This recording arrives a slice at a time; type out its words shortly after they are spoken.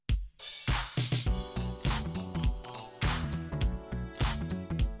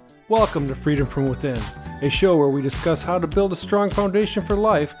Welcome to Freedom from Within, a show where we discuss how to build a strong foundation for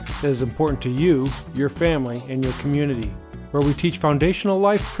life that is important to you, your family, and your community, where we teach foundational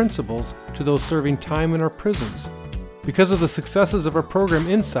life principles to those serving time in our prisons. Because of the successes of our program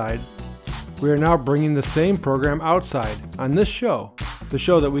inside, we are now bringing the same program outside on this show, the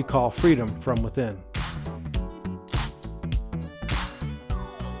show that we call Freedom from Within.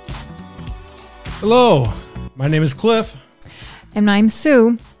 Hello, my name is Cliff. And I'm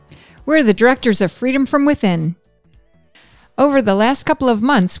Sue. We're the directors of Freedom from Within. Over the last couple of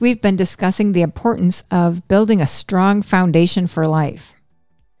months, we've been discussing the importance of building a strong foundation for life.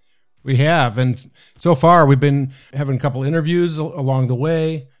 We have, and so far we've been having a couple interviews along the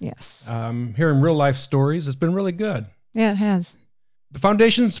way. Yes. Hearing real life stories. It's been really good. Yeah, it has. The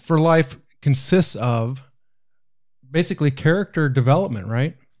Foundations for Life consists of basically character development,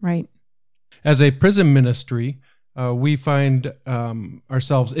 right? Right. As a prison ministry, we find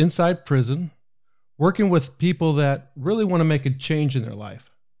ourselves inside prison, working with people that really want to make a change in their life.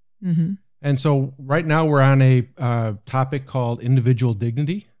 Mm-hmm. And so right now we're on a topic called individual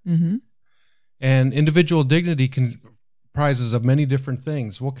dignity. Mm-hmm. And individual dignity comprises of many different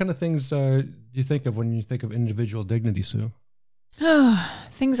things. What kind of things do you think of when you think of individual dignity, Sue?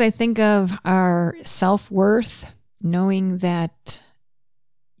 Things I think of are self-worth, knowing that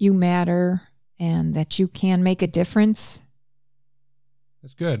you matter and that you can make a difference.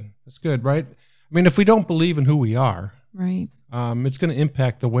 That's good. That's good, right? I mean, if we don't believe in who we are, right, it's going to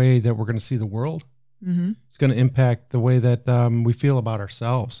impact the way that we're going to see the world. Mm-hmm. It's going to impact the way that we feel about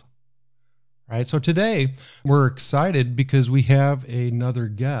ourselves, right? So today we're excited because we have another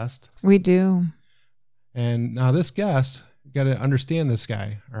guest. We do. And now this guest, you got to understand this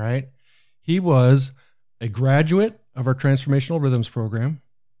guy, all right? He was a graduate of our Transformational Rhythms program.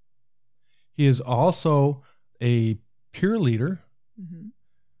 He is also a peer leader, mm-hmm.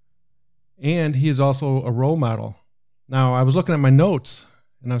 and he is also a role model. Now, I was looking at my notes,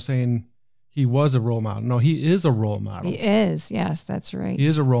 and I'm saying he was a role model. No, he is a role model. He is. Yes, that's right. He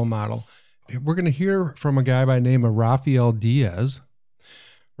is a role model. We're going to hear from a guy by the name of Rafael Diaz.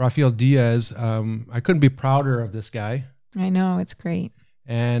 Rafael Diaz, I couldn't be prouder of this guy. I know, it's great.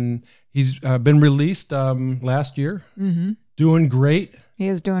 And he's been released last year, mm-hmm. doing great. He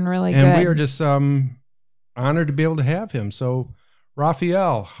is doing really good. good. And we are just honored to be able to have him. So,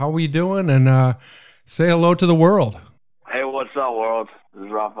 Rafael, how are you doing? And say hello to the world. Hey, what's up, world? This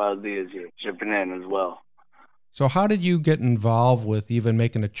is Rafael Diaz here, chipping in as well. So how did you get involved with even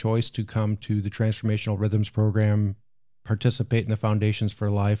making a choice to come to the Transformational Rhythms program, participate in the Foundations for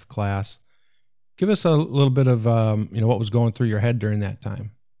Life class? Give us a little bit of what was going through your head during that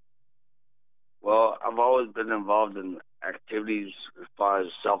time. Well, I've always been involved in activities as far as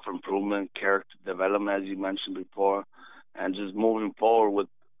self-improvement, character development, as you mentioned before, and just moving forward with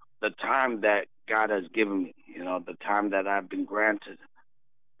the time that God has given me, the time that I've been granted,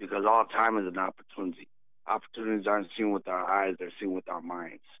 because all time is an opportunity. Opportunities aren't seen with our eyes, they're seen with our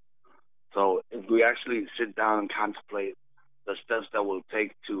minds. So if we actually sit down and contemplate the steps that we'll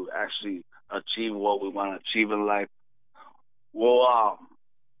take to actually achieve what we want to achieve in life, we'll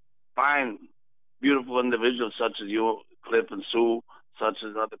find beautiful individuals such as you, Cliff and Sue, such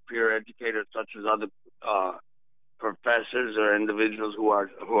as other peer educators, such as other professors or individuals who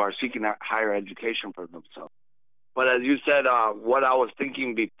are seeking a higher education for themselves. But as you said, what I was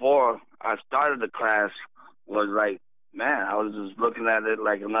thinking before I started the class was like, man, I was just looking at it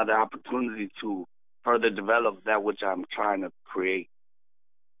like another opportunity to further develop that which I'm trying to create.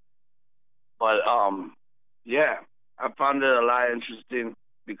 But yeah, I found it a lot interesting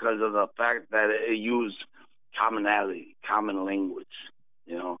because of the fact that it used commonality, common language.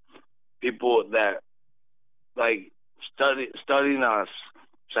 People that like studying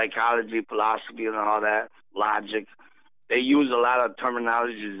psychology, philosophy, and all that, logic, they use a lot of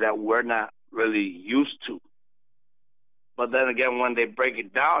terminologies that we're not really used to. But then again, when they break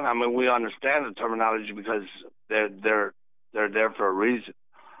it down, I mean, we understand the terminology because they're there for a reason.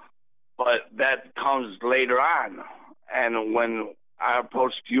 But that comes later on. And when I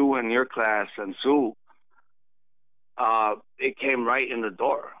approached you in your class and Sue, it came right in the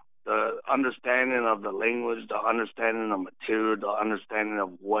door. The understanding of the language, the understanding of material, the understanding of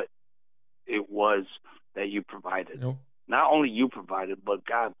what it was that you provided. Yep. Not only you provided, but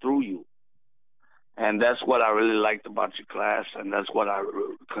God through you. And that's what I really liked about your class, and that's what I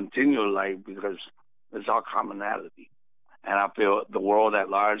continue to like, because it's all commonality. And I feel the world at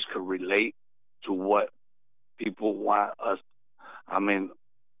large could relate to what people want us. I mean,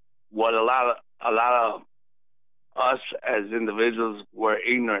 what a lot of us as individuals were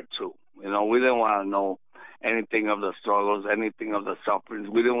ignorant to. We didn't want to know anything of the struggles, anything of the sufferings.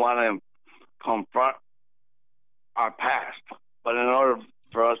 We didn't want to confront our past. But in order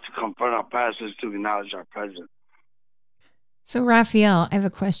for us to confront our past is to acknowledge our present. So, Raphael, I have a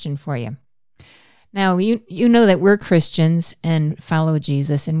question for you. Now, you know that we're Christians and follow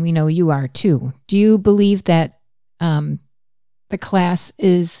Jesus, and we know you are too. Do you believe that the class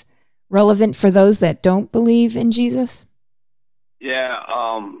is relevant for those that don't believe in Jesus? Yeah.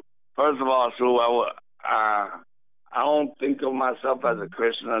 First of all, Sue, I don't think of myself as a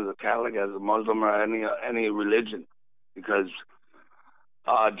Christian, as a Catholic, as a Muslim, or any religion, because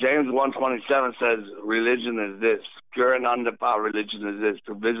James 1:27 says, religion is this, pure and undefiled religion is this,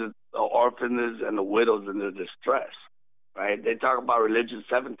 to visit the orphans and the widows in their distress, right? They talk about religion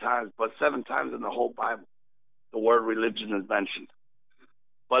 7 times, but 7 times in the whole Bible, the word religion is mentioned.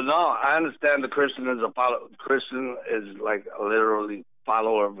 But no, I understand the Christian is like a literally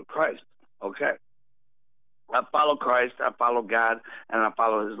follower of Christ, okay? I follow Christ, I follow God, and I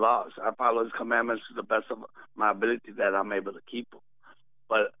follow his laws. I follow his commandments to the best of my ability that I'm able to keep them.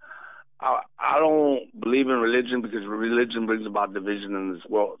 But I don't believe in religion because religion brings about division in this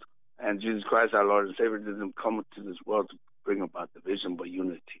world. And Jesus Christ, our Lord and Savior, didn't come to this world to bring about division, but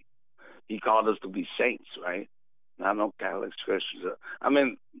unity. He called us to be saints, right? Not no Catholics, Christians. I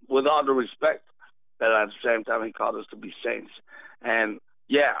mean, with all the respect, that at the same time, he called us to be saints. And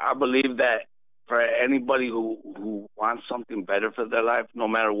yeah, I believe that for anybody who wants something better for their life, no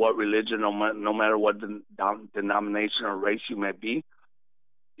matter what religion, no matter what denomination or race you may be,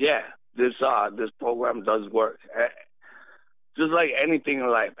 yeah, this program does work. Just like anything in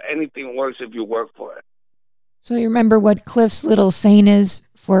life, anything works if you work for it. So you remember what Cliff's little saying is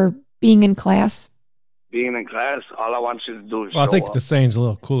for being in class? Being in class, all I want you to do is Well, show I think up. the saying's a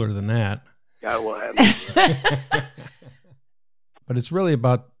little cooler than that. God will handle But it's really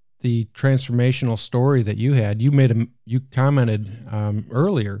about the transformational story that you had. You commented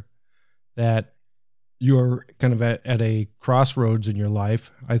earlier that you're kind of at a crossroads in your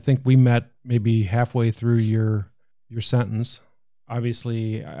life. I think we met maybe halfway through your sentence.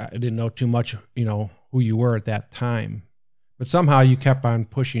 Obviously, I didn't know too much, who you were at that time, but somehow you kept on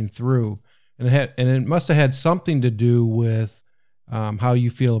pushing through, and it must have had something to do with how you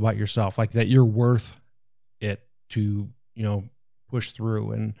feel about yourself, like that you're worth it to, push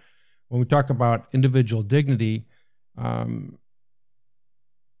through. And when we talk about individual dignity,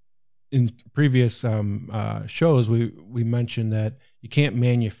 in previous shows, we mentioned that you can't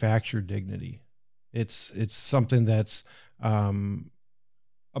manufacture dignity. It's something that's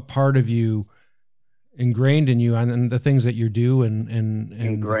a part of you, ingrained in you, and the things that you do and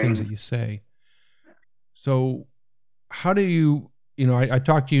the things that you say. So how do you, I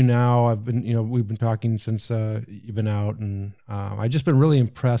talk to you now, we've been talking since you've been out, and I've just been really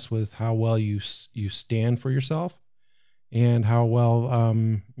impressed with how well you stand for yourself, and how well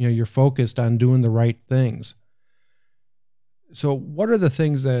you're focused on doing the right things. So what are the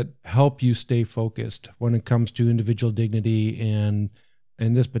things that help you stay focused when it comes to individual dignity and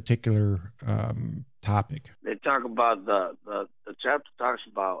this particular topic? They talk about the chapter talks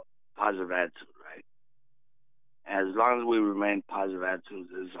about positive attitude, right? As long as we remain positive attitudes,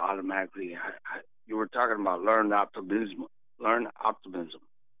 is automatically. You were talking about learned optimism.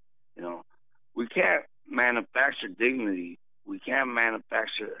 We can't manufacture dignity. We can't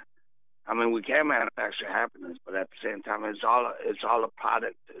manufacture. We can manufacture happiness, but at the same time, it's all a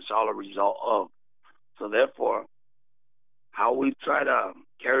product. It's all a result of. So therefore, how we try to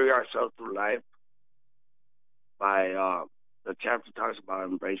carry ourselves through life by the chapter talks about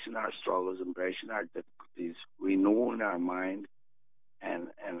embracing our struggles, embracing our difficulties, renewing our mind, and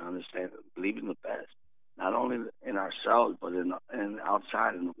understanding, believing the best, not only in ourselves but in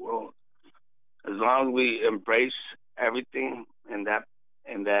outside in the world. As long as we embrace everything in that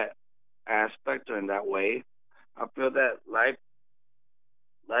aspect or in that way, I feel that life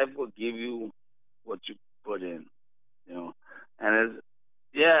will give you what you put in, And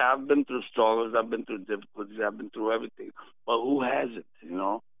I've been through struggles, I've been through difficulties, I've been through everything. But who hasn't,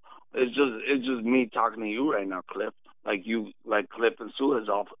 It's just me talking to you right now, Cliff. Like Cliff and Sue has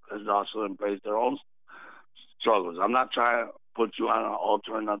also embraced their own struggles. I'm not trying to put you on an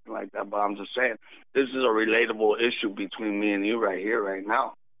altar or nothing like that, but I'm just saying this is a relatable issue between me and you right here, right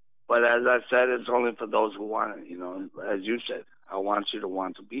now. But as I said, it's only for those who want it, As you said, I want you to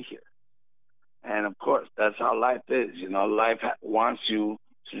want to be here. And, of course, that's how life is. Life wants you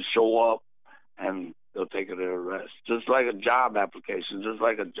to show up, and they'll take it at a rest. Just like a job application, just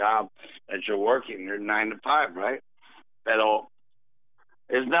like a job that you're working, you're 9 to 5, right?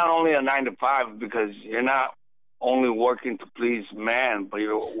 It's not only a 9 to 5 because you're not only working to please man, but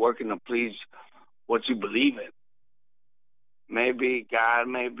you're working to please what you believe in. Maybe God,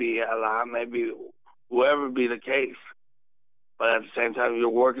 maybe Allah, maybe whoever be the case. But at the same time, you're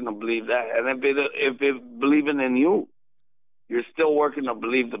working to believe that. And if it's believing in you, you're still working to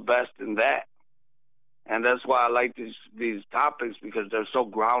believe the best in that. And that's why I like these topics, because they're so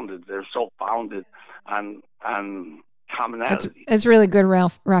grounded. They're so founded on commonality. That's really good,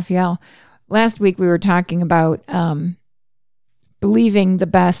 Raphael. Last week we were talking about believing the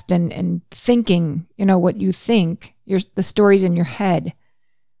best and thinking, what you think, the stories in your head.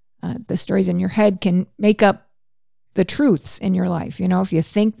 The stories in your head can make up the truths in your life. If you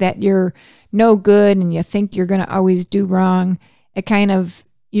think that you're no good and you think you're going to always do wrong,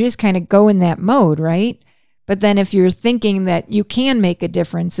 you just kind of go in that mode, right? But then if you're thinking that you can make a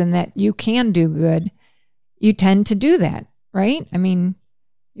difference and that you can do good, you tend to do that, right? I mean,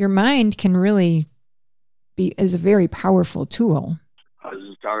 your mind can really is a very powerful tool. I was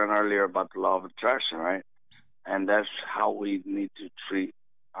just talking earlier about the law of attraction, right? And that's how we need to treat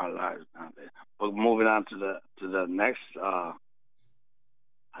our lives nowadays. But moving on to the next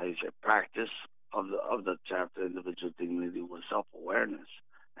practice of the chapter, individual dignity, was self-awareness.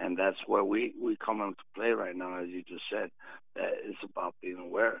 And that's where we come into play right now, as you just said. That it's about being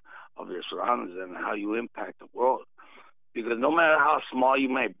aware of your surroundings and how you impact the world. Because no matter how small you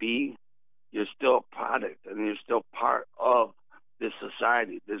may be, you're still a product and you're still part of this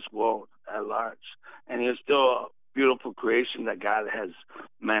society, this world at large. And you're still a beautiful creation that God has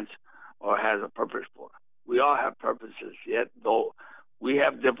meant or has a purpose for. We all have purposes, yet though we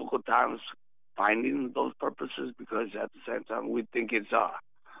have difficult times finding those purposes, because at the same time we think it's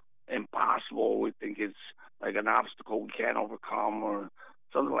impossible. We think it's like an obstacle we can't overcome or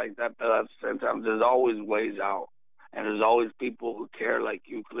something like that. But at the same time, there's always ways out. And there's always people who care, like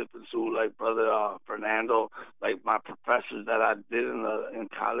you, Cliff and Sue, like Brother Fernando, like my professors that I did in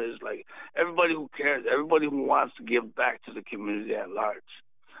college, like everybody who cares, everybody who wants to give back to the community at large.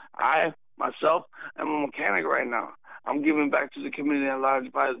 I, myself, am a mechanic right now. I'm giving back to the community at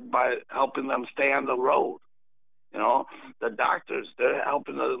large by helping them stay on the road. The doctors, they're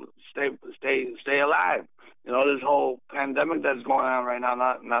helping them stay alive. This whole pandemic that's going on right now,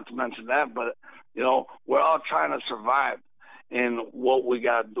 not to mention that, but we're all trying to survive in what we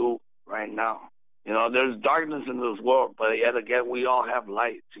got to do right now. There's darkness in this world, but yet again, we all have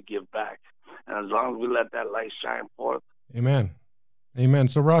light to give back. And as long as we let that light shine forth. Amen. Amen.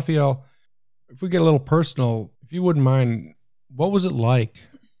 So, Raphael, if we get a little personal, if you wouldn't mind, what was it like,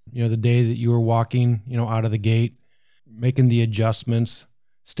 the day that you were walking, out of the gate, making the adjustments,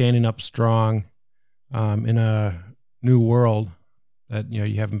 standing up strong in a new world that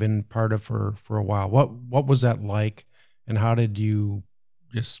you haven't been part of for a while? What was that like, and how did you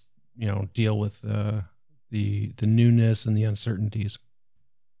just deal with the newness and the uncertainties?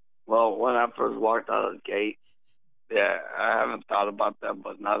 Well, when I first walked out of the gate, I haven't thought about that,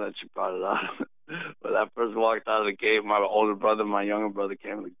 but now that you brought it up, when I first walked out of the gate, my older brother, my younger brother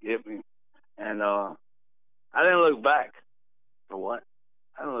came to get me, and I didn't look back. For what?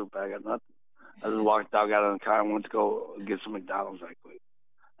 I didn't look back at nothing. I just walked out, got in the car, and went to go get some McDonald's right quick.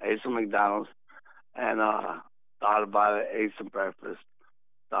 I ate some McDonald's and thought about it, ate some breakfast,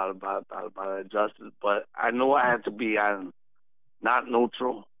 thought about it, adjusted. But I knew I had to be on not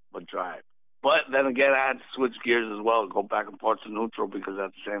neutral, but drive. But then again, I had to switch gears as well, go back and forth to neutral, because at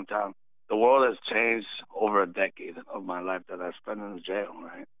the same time, the world has changed over a decade of my life that I spent in the jail,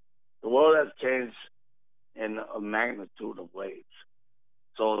 right? The world has changed in a magnitude of ways.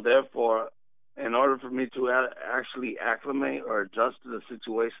 So therefore, in order for me to actually acclimate or adjust to the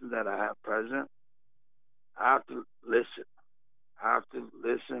situation that I have present, I have to listen. I have to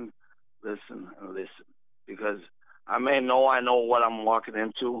listen, and listen. Because I know what I'm walking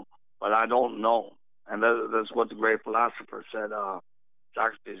into, but I don't know. And that's what the great philosopher said,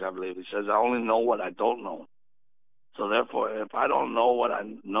 Socrates, I believe. He says, I only know what I don't know. So therefore, if I don't know what I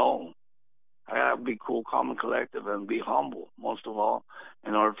know, I got to be cool, calm, and collective, and be humble, most of all,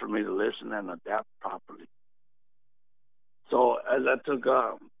 in order for me to listen and adapt properly. So as I took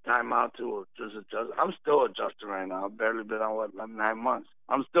time out to just adjust, I'm still adjusting right now. I've barely been on, 9 months.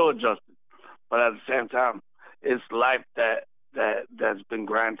 I'm still adjusting. But at the same time, it's life that's been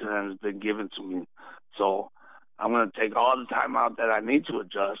granted and has been given to me. So I'm going to take all the time out that I need to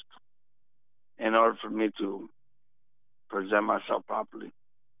adjust in order for me to present myself properly.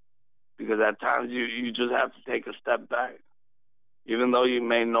 Because at times you just have to take a step back. Even though you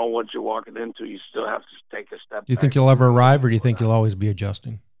may know what you're walking into, you still have to take a step back. Do you think you'll ever arrive, or do you think you'll always be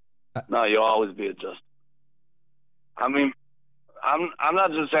adjusting? No, you'll always be adjusting. I mean, I'm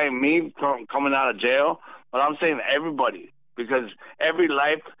not just saying me coming out of jail, but I'm saying everybody. Because every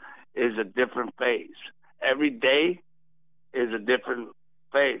life is a different phase. Every day is a different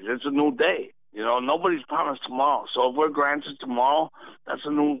phase. It's a new day. You know, nobody's promised tomorrow. So if we're granted tomorrow, that's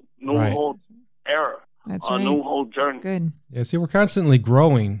a new Right. whole era, That's a right. new whole journey. That's good. Yeah, see, we're constantly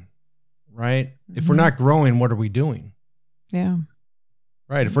growing, right? If we're not growing, what are we doing? Yeah.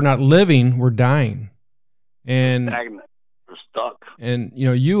 Right. If we're not living, we're dying. And Stagnant. We're stuck. And you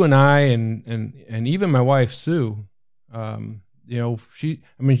know, you and I and even my wife Sue, you know,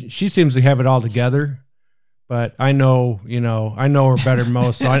 she seems to have it all together, but I know her better than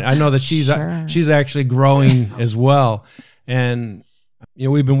most, so I know that Sure. she's actually growing as well. And you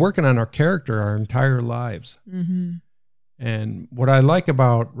know, we've been working on our character our entire lives. Mm-hmm. And what I like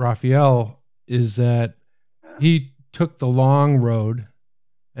about Raphael is that he took the long road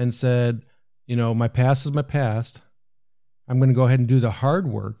and said, you know, my past is my past. I'm going to go ahead and do the hard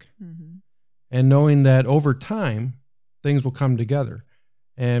work, and knowing that over time things will come together,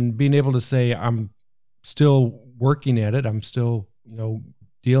 and being able to say I'm still working at it, I'm still, you know,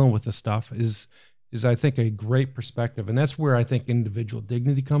 dealing with the stuff is I think a great perspective. And that's where I think individual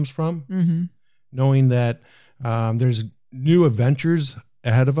dignity comes from, knowing that there's new adventures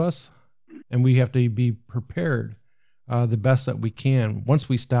ahead of us, and we have to be prepared the best that we can. Once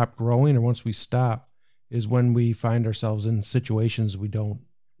we stop growing, or once we stop, is when we find ourselves in situations we don't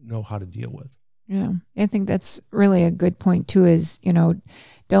know how to deal with. Yeah. I think that's really a good point too, is, you know,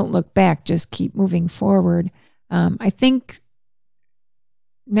 don't look back, just keep moving forward. I think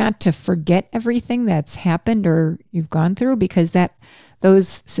not to forget everything that's happened or you've gone through, because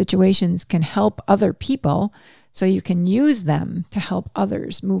those situations can help other people, so you can use them to help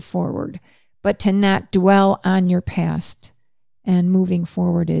others move forward, but to not dwell on your past, and moving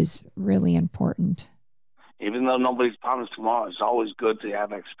forward is really important. Even though nobody's promised tomorrow, it's always good to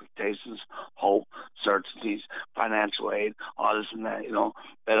have expectations, hope, certainties, financial aid, all this and that, you know.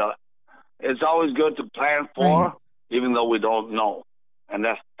 But it's always good to plan for, even though we don't know. And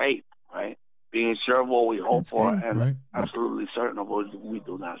that's faith, right? Being sure of what we hope for, and absolutely certain of what we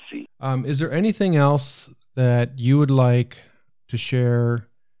do not see. Is there anything else that you would like to share?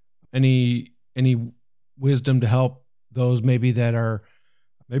 Any wisdom to help those maybe that are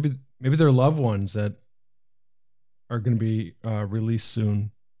maybe their loved ones that are going to be released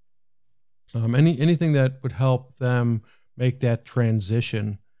soon? Anything that would help them make that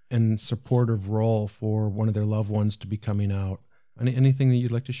transition and supportive role for one of their loved ones to be coming out? Anything that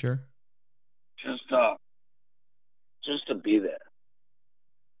you'd like to share? Just to be there.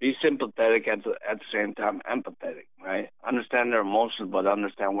 Be sympathetic at the same time empathetic, right? Understand their emotions, but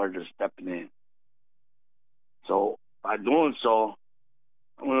understand where they're stepping in. So by doing so,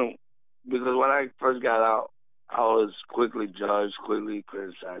 because when I first got out, I was quickly judged, quickly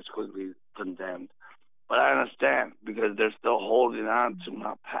criticized, quickly condemned. But I understand, because they're still holding on to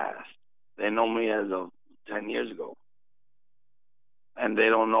my past. They know me as of 10 years ago. And they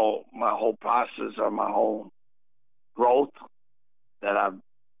don't know my whole process or my whole growth that I've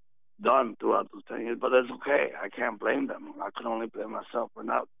done throughout those 10 years. But it's okay. I can't blame them. I can only blame myself. We're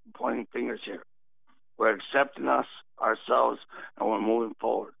not pointing fingers here. We're accepting ourselves, and we're moving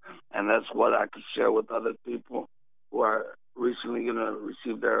forward. And that's what I could share with other people who are recently going to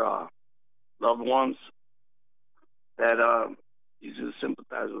receive their loved ones, that you should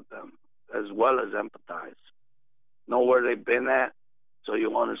sympathize with them as well as empathize. Know where they've been at, so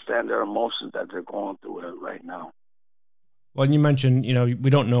you understand their emotions that they're going through right now. Well, and you mentioned, you know, we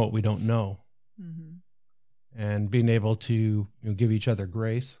don't know what we don't know. And being able to give each other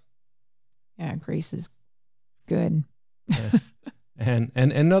grace. Yeah, grace is good.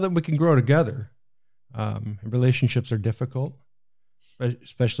 and know that we can grow together. Relationships are difficult,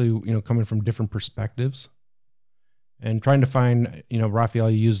 especially, coming from different perspectives. And trying to find, Raphael,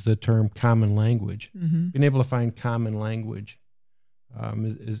 you used the term common language. Being able to find common language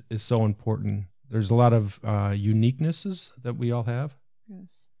is so important. There's a lot of uniquenesses that we all have.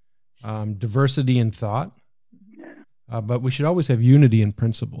 Yes. Diversity in thought. But we should always have unity in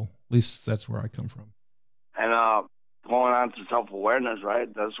principle. At least that's where I come from. And going on to self-awareness,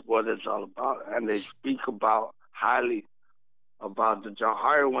 right? That's what it's all about. And they speak highly about the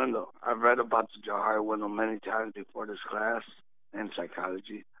Johari window. I've read about the Johari window many times before this class in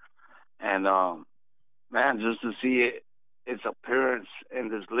psychology. And, man, just to see its appearance in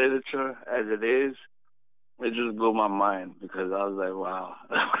this literature as it is, it just blew my mind, because I was like, wow.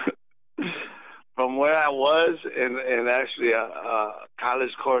 From where I was in actually a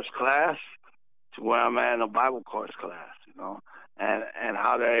college course class to where I'm at in a Bible course class, and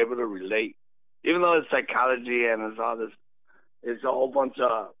how they're able to relate. Even though it's psychology and it's all this, it's a whole bunch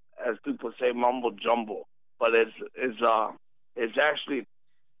of, as people say, mumbo jumbo, but it's actually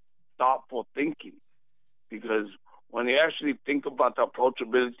thoughtful thinking. Because when you actually think about the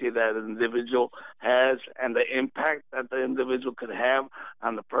approachability that an individual has and the impact that the individual could have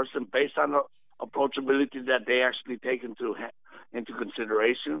on the person based on the approachability that they actually take into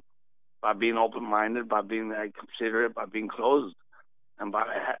consideration, by being open-minded, by being considerate, by being closed, and by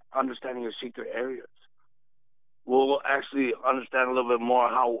understanding your secret areas, we'll actually understand a little bit more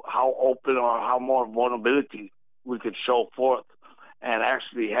how open or how more vulnerability we could show forth and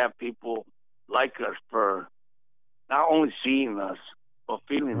actually have people like us for not only seeing us, but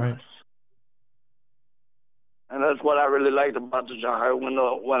feeling us. And that's what I really liked about the Johari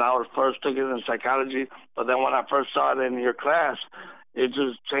window when I first took it in psychology. But then when I first saw it in your class, it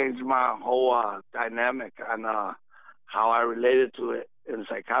just changed my whole dynamic on how I related to it in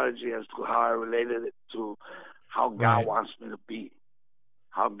psychology as to how I related it to how God wants me to be.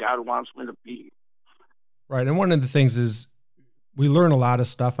 How God wants me to be. Right. And one of the things is we learn a lot of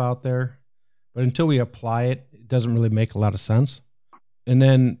stuff out there, but until we apply it, it doesn't really make a lot of sense. And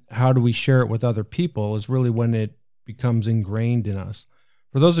then how do we share it with other people is really when it becomes ingrained in us.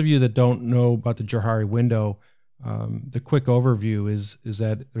 For those of you that don't know about the Johari window, the quick overview is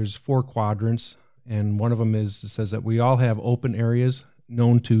that there's 4 quadrants, and one of them says that we all have open areas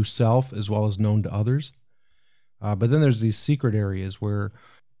known to self as well as known to others. But then there's these secret areas where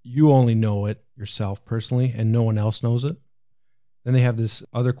you only know it yourself personally and no one else knows it. Then they have this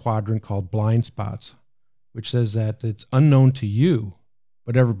other quadrant called blind spots, which says that it's unknown to you,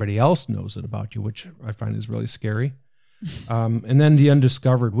 but everybody else knows it about you, which I find is really scary. And then the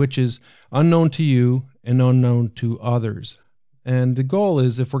undiscovered, which is unknown to you and unknown to others. And the goal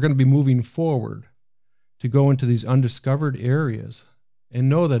is, if we're going to be moving forward, to go into these undiscovered areas and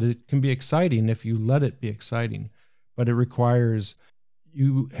know that it can be exciting if you let it be exciting, but it requires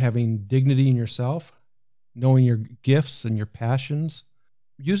you having dignity in yourself, knowing your gifts and your passions,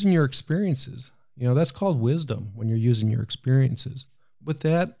 using your experiences. You know, that's called wisdom when you're using your experiences. With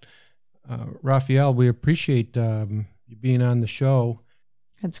that, Raphael, we appreciate you being on the show.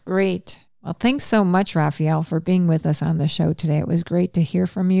 That's great. Well, thanks so much, Raphael, for being with us on the show today. It was great to hear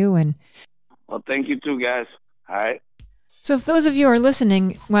from you. And well, thank you too, guys. All right. So if those of you who are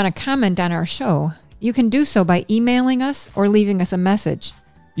listening want to comment on our show, you can do so by emailing us or leaving us a message.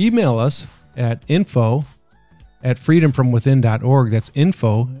 Email us at info@freedomfromwithin.org. That's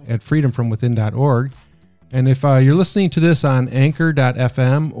info@freedomfromwithin.org. And if you're listening to this on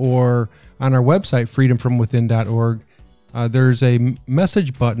anchor.fm or on our website, freedomfromwithin.org, there's a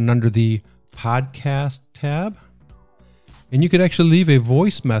message button under the podcast tab. And you could actually leave a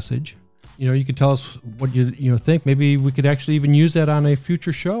voice message. You know, you could tell us what you think. Maybe we could actually even use that on a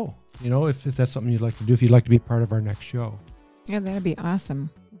future show, you know, if that's something you'd like to do, if you'd like to be part of our next show. Yeah, that'd be awesome.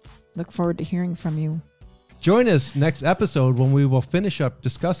 Look forward to hearing from you. Join us next episode when we will finish up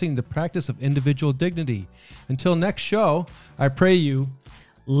discussing the practice of individual dignity. Until next show, I pray you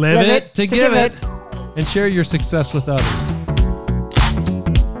live it to give it and share your success with others.